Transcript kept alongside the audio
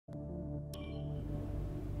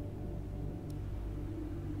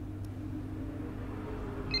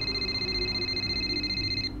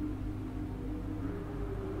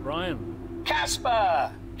Brian.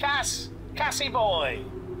 Casper! Cassie boy!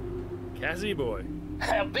 Cassie boy.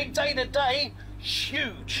 Big day today.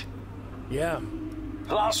 Huge. Yeah.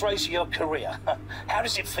 Last race of your career. How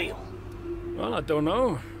does it feel? Well, I don't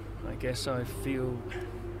know. I guess I feel...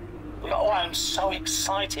 Oh, I'm so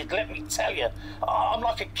excited, let me tell you. I'm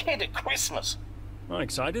like a kid at Christmas. I'm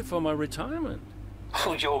excited for my retirement.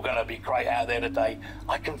 Oh, you're going to be great out there today.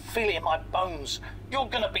 I can feel it in my bones. You're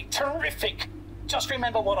going to be terrific. Just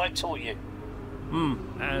remember what I taught you.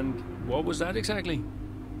 And what was that exactly?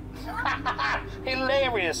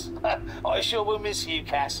 Hilarious. I sure will miss you,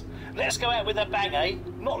 Cass. Let's go out with a bang, eh?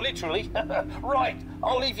 Not literally. Right,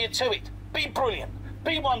 I'll leave you to it. Be brilliant.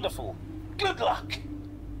 Be wonderful. Good luck.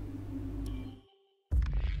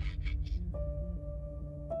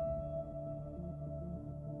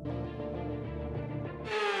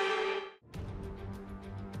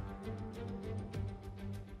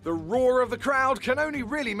 The roar of the crowd can only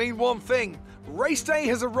really mean one thing. Race day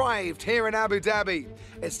has arrived here in Abu Dhabi.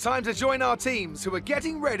 It's time to join our teams who are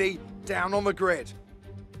getting ready down on the grid.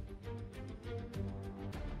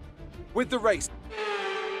 With the race.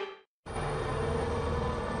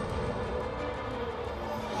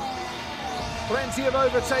 Plenty of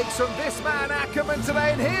overtakes from this man Ackerman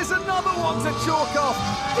today, and here's another one to chalk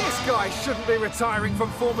off. This guy shouldn't be retiring from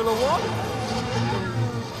Formula One.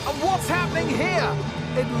 And what's happening here?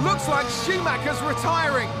 It looks like Schumacher's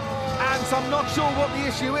retiring. And I'm not sure what the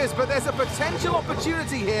issue is, but there's a potential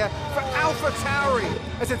opportunity here for AlphaTauri,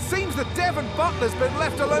 as it seems that Devon Butler's been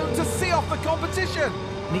left alone to see off the competition.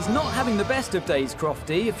 And he's not having the best of days,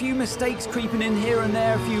 Crofty. A few mistakes creeping in here and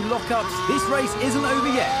there, a few lockups. This race isn't over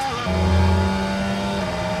yet.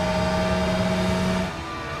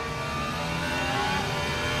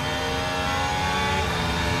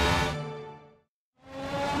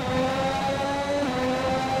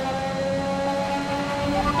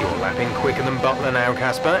 Quicker than Butler now,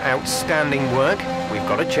 Casper. Outstanding work. We've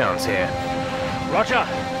got a chance here. Roger.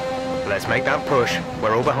 Let's make that push.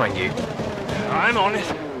 We're all behind you. I'm on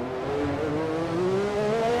it.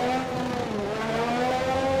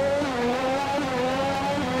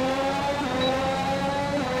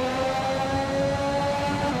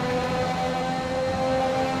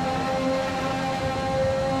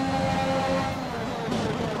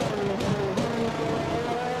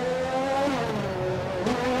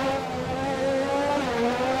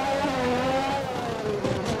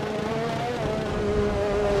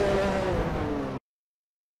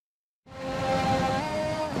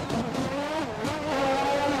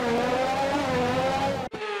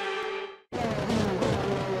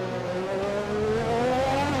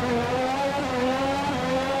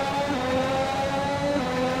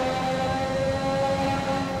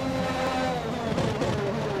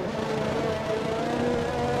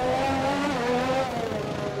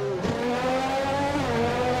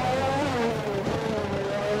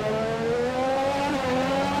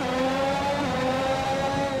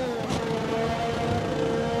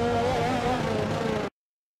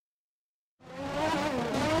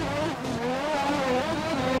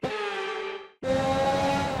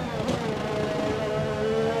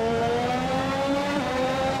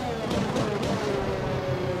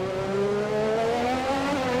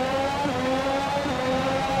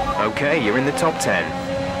 Okay, you're in the top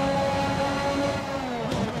 10.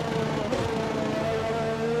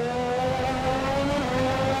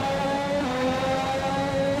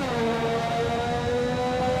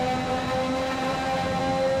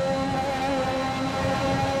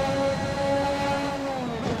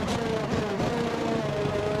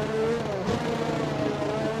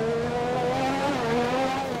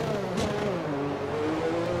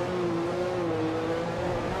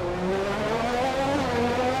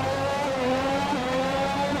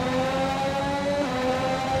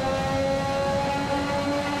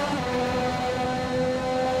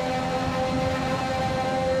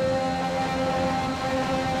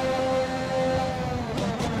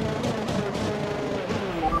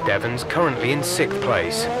 Devon's currently in 6th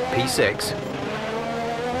place, P6.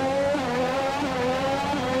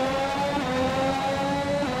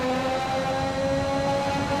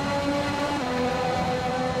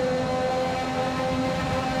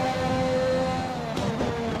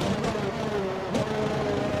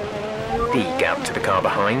 The gap to the car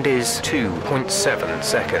behind is 2.7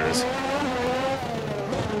 seconds.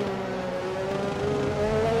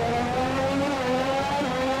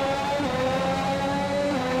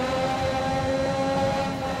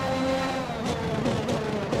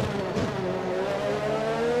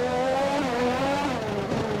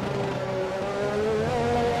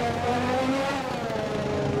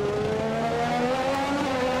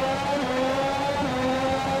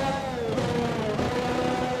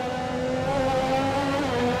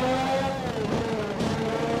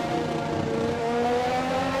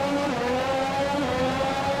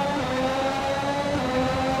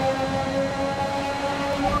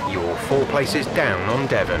 4 places down on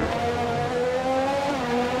Devon.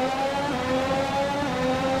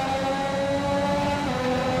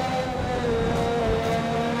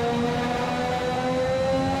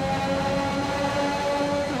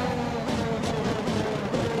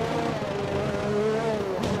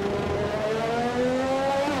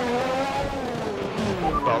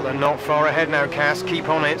 Butler not far ahead now, Cass. Keep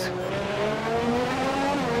on it.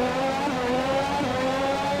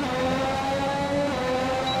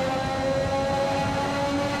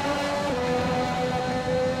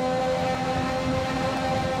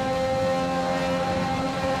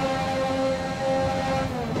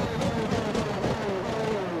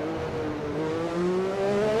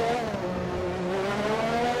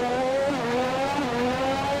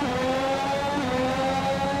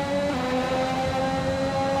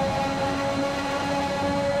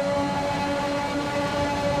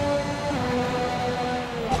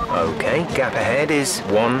 Okay, gap ahead is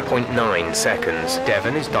 1.9 seconds.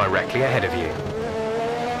 Devon is directly ahead of you.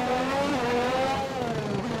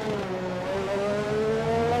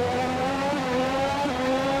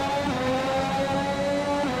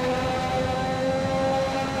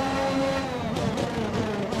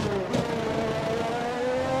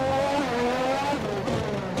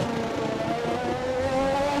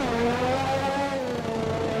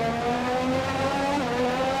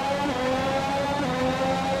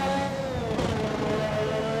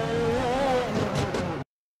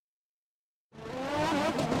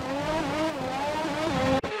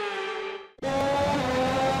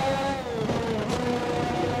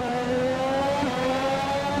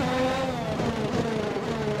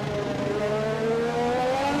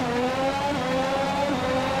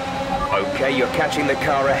 Okay, you're catching the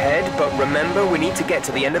car ahead, but remember, we need to get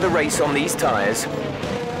to the end of the race on these tyres.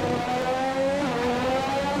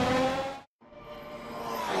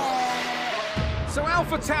 So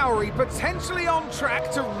AlphaTauri potentially on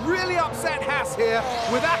track to really upset Haas here,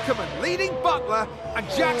 with Ackerman leading Butler and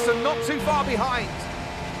Jackson not too far behind.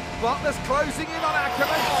 Butler's closing in on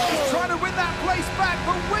Ackerman. He's trying to win that place back,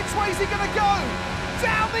 but which way's he going to go?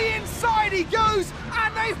 Down the inside he goes,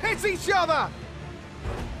 and they've hit each other.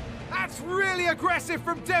 That's really aggressive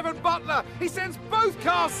from Devon Butler. He sends both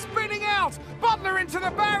cars spinning out. Butler into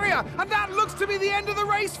the barrier, and that looks to be the end of the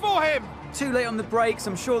race for him. Too late on the brakes.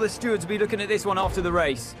 I'm sure the stewards will be looking at this one after the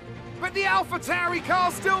race. But the AlphaTauri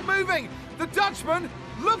car's still moving. The Dutchman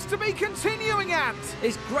looks to be continuing at.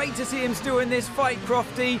 It's great to see him still in this fight,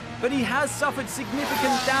 Crofty, but he has suffered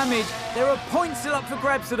significant damage. There are points still up for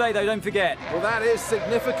grabs today, though, don't forget. Well, that is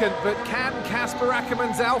significant, but can Casper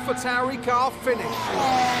Ackerman's AlphaTauri car finish?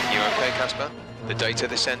 You okay, Casper? The data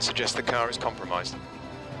this end suggests the car is compromised.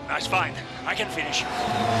 That's fine. I can finish.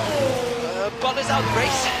 Butler's out the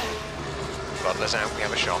race. Butler's out, we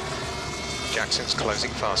have a shot. Jackson's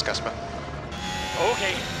closing fast, Casper.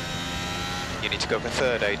 Okay. You need to go for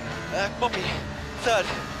third, Aiden. Copy. Third.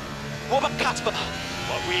 What about Casper?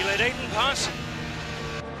 What, we let Aiden pass?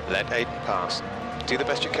 Let Aiden pass. Do the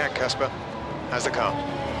best you can, Casper. How's the car?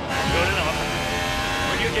 Good enough.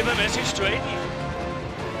 Will you give a message to Aiden?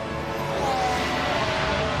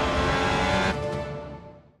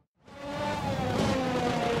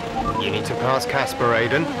 You need to pass Casper,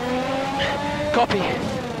 Aiden. Copy.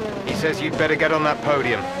 He says you'd better get on that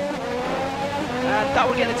podium. And that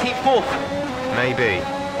will get the team fourth. Maybe,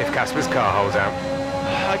 if Casper's car holds out.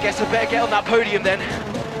 I guess I better get on that podium then.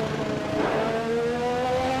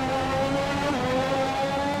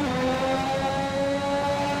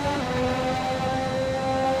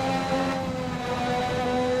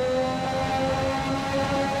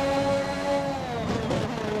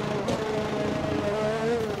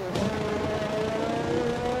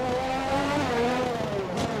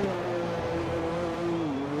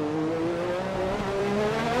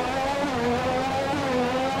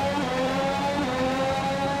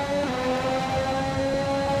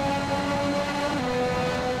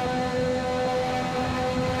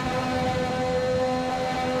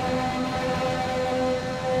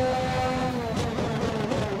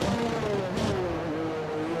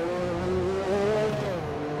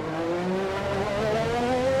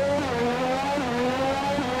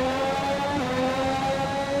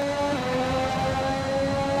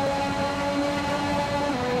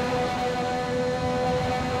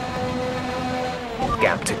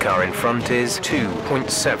 Gap to car in front is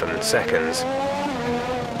 2.7 seconds.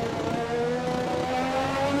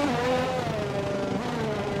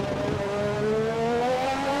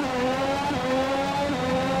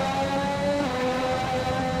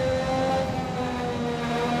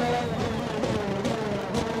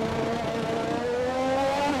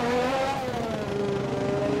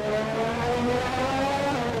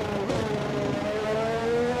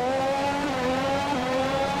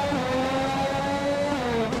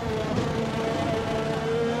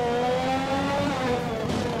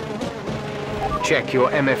 Check your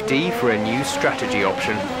MFD for a new strategy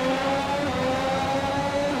option.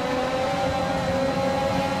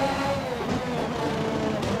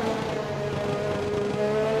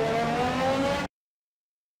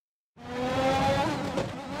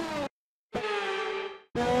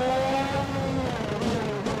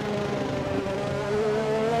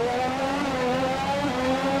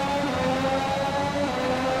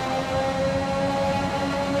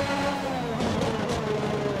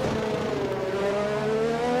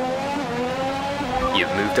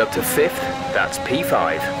 You've moved up to 5th, that's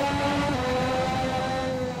P5.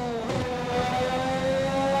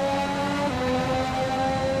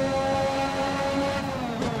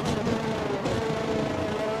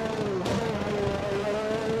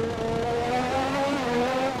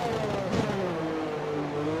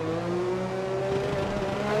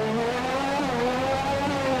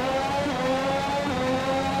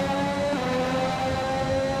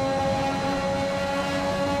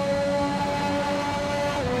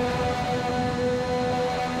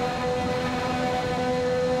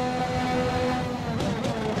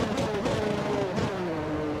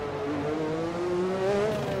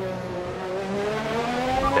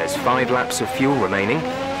 There's 5 laps of fuel remaining.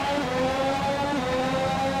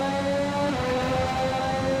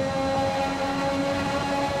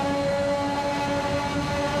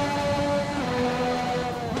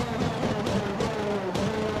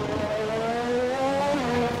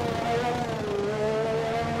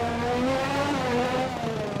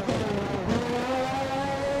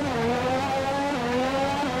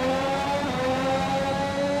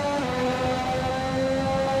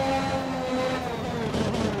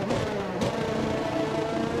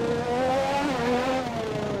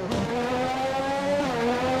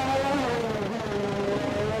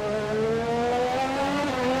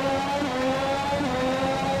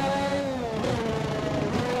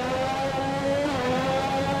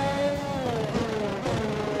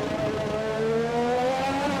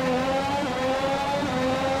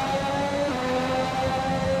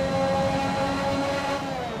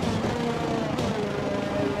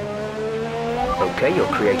 Okay, you're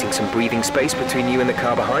creating some breathing space between you and the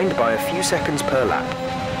car behind by a few seconds per lap.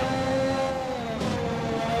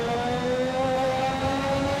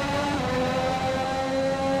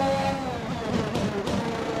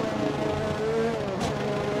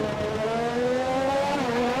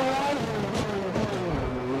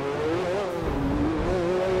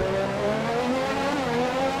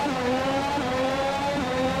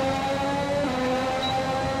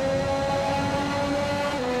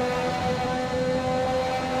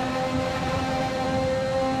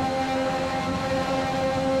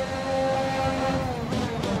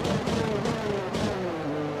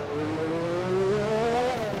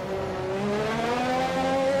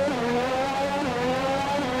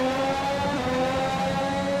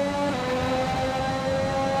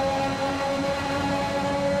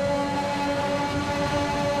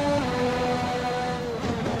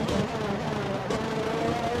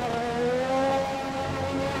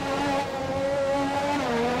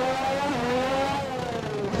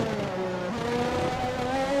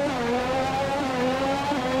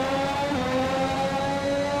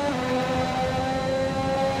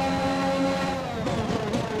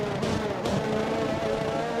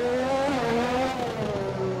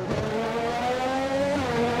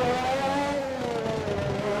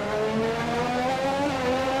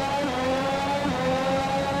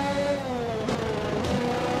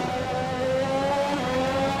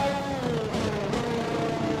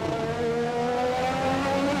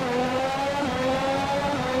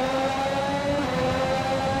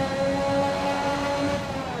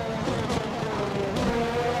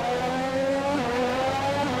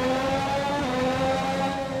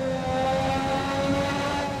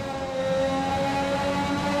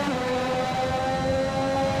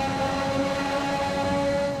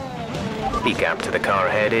 The gap to the car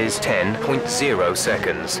ahead is 10.0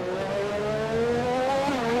 seconds.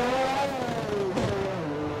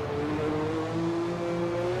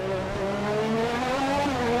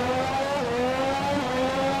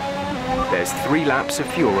 There's 3 laps of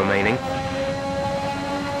fuel remaining.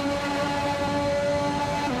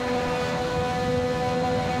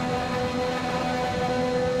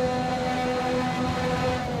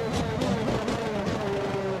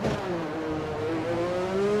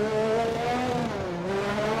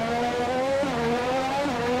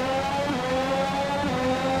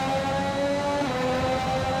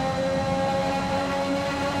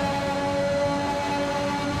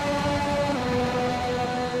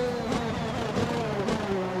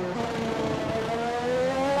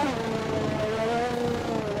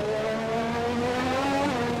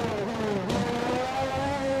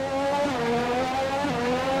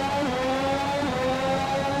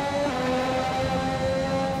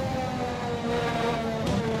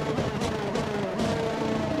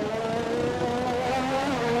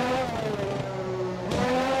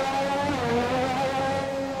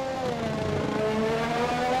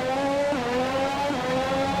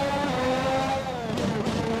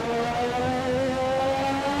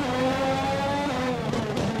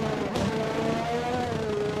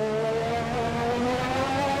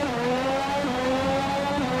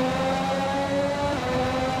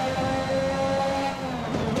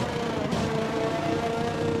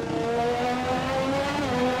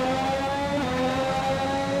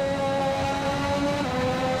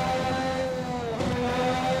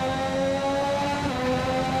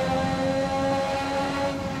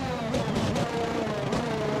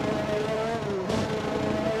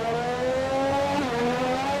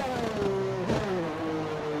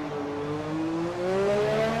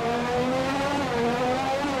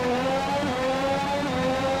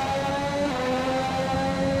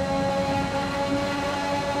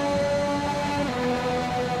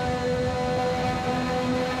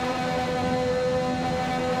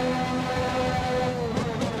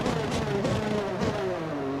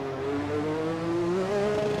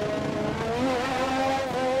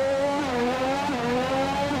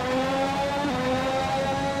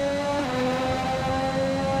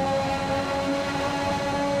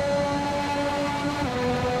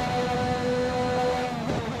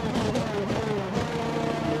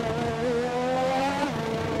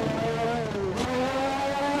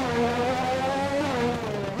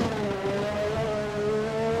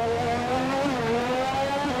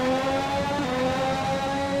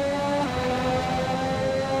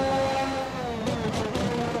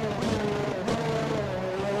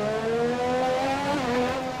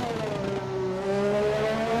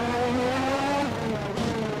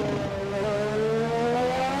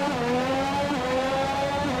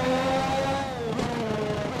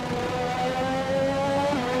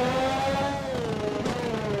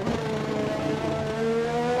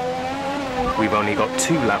 We've only got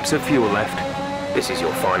 2 laps of fuel left. This is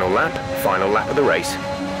your final lap of the race.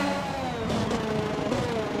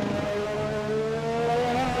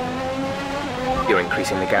 You're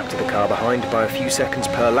increasing the gap to the car behind by a few seconds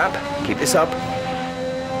per lap. Keep this up.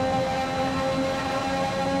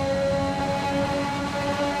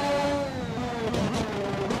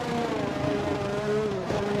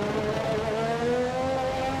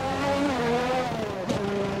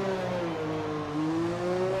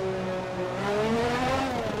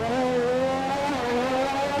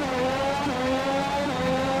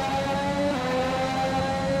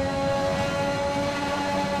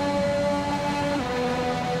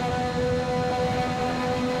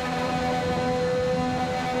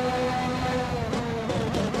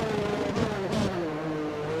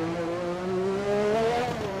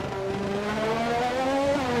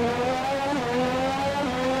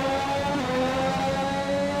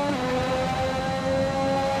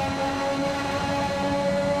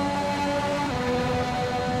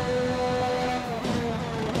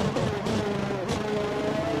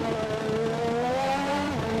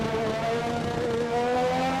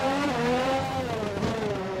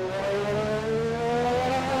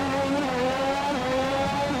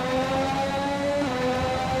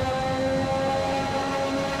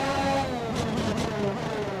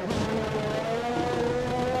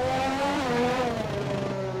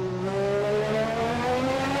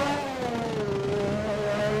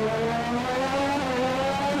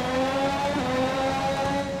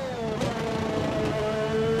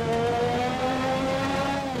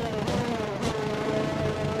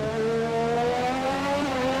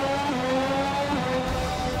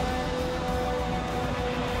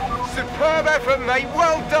 Superb effort, mate.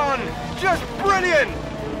 Well done. Just brilliant.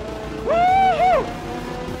 Woo-hoo!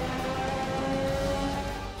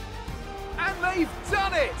 And they've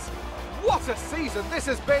done it! What a season this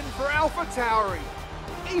has been for Alpha Tauri.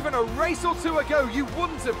 Even a race or two ago, you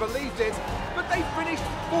wouldn't have believed it, but they finished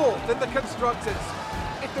 4th in the Constructors.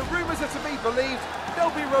 If the rumours are to be believed,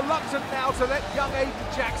 they'll be reluctant now to let young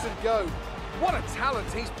Aiden Jackson go. What a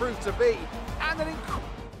talent he's proved to be, and an incredible...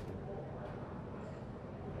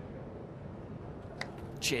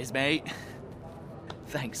 Cheers, mate.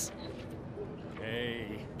 Thanks.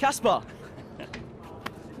 Hey. Caspar!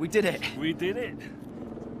 We did it. We did it.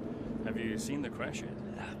 Have you seen the crash yet?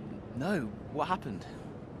 No, what happened?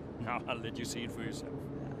 No, I'll let you see it for yourself.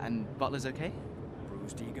 And Butler's okay?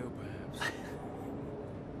 Bruised ego, perhaps.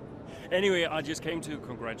 Anyway, I just came to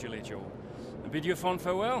congratulate you all and bid you a fond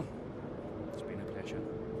farewell. It's been a pleasure.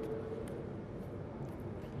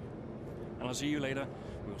 And I'll see you later.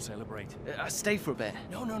 We'll celebrate. Stay for a bit.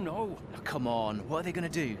 No, no, no. Oh, come on, what are they going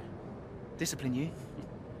to do? Discipline you?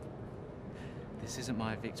 This isn't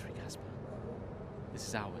my victory, Caspar. This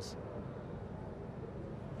is ours.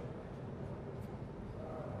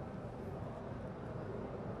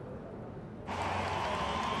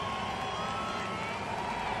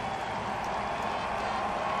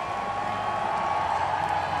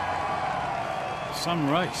 Some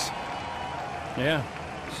race. Yeah,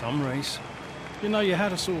 some race. You know, you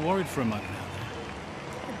had us all worried for a moment out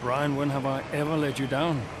there. Brian, when have I ever let you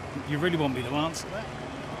down? You really want me to answer that?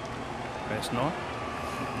 Best not.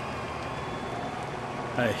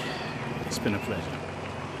 Hey, it's been a pleasure.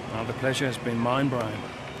 Now, the pleasure has been mine, Brian.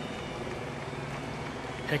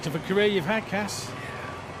 Heck of a career you've had, Cass.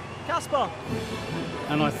 Caspar!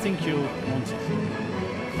 And I think you'll want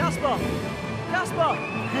it. Caspar! Caspar!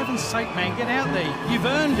 For heaven's sake, man, get out there. You've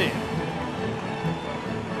earned it.